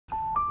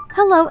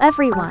Hello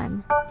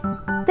everyone.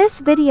 This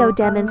video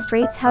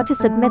demonstrates how to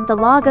submit the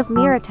log of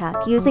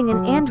MirrorTouch using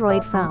an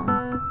Android phone.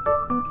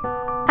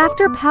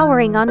 After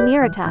powering on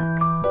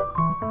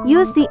MirrorTouch,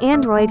 use the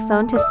Android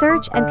phone to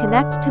search and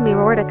connect to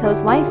MirrorTouch's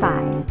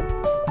Wi-Fi.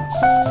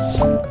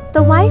 The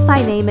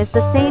Wi-Fi name is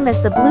the same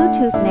as the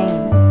Bluetooth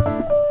name.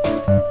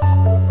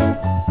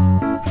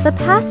 The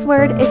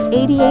password is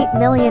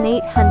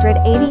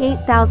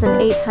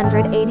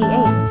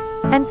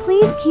 88,888,888, and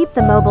please keep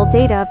the mobile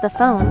data of the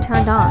phone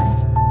turned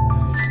on.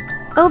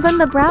 Open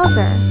the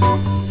browser.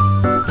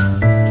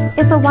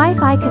 If a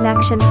Wi-Fi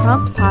connection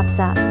prompt pops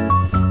up,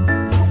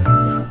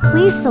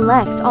 please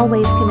select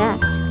Always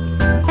Connect.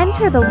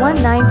 Enter the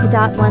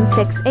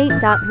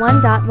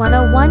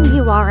 192.168.1.101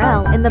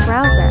 URL in the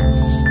browser.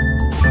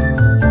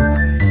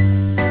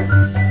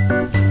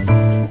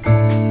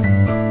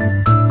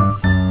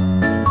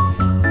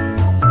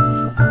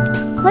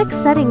 Click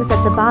Settings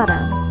at the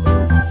bottom.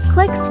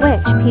 Click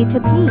Switch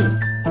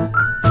P2P.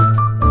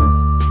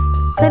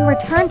 Then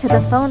return to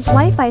the phone's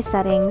Wi-Fi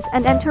settings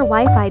and enter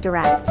Wi-Fi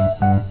Direct.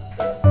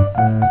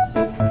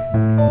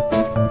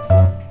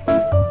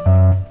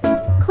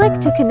 Click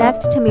to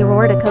connect to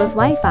MirrorTouch's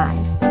Wi-Fi.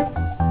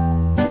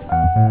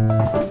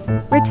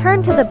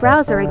 Return to the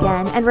browser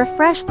again and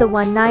refresh the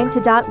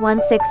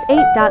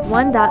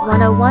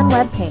 192.168.1.101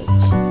 webpage.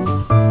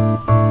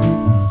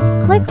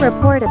 Click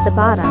Report at the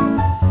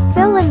bottom.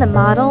 Fill in the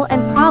model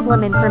and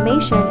problem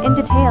information in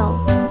detail.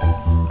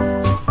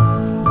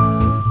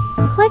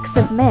 Click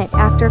Submit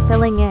after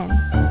filling in.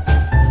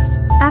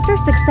 After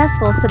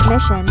successful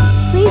submission,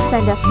 please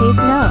send us Hey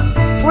No,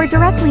 or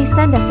directly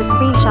send us a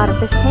screenshot of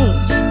this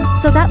page,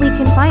 so that we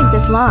can find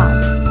this log.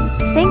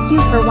 Thank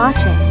you for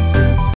watching.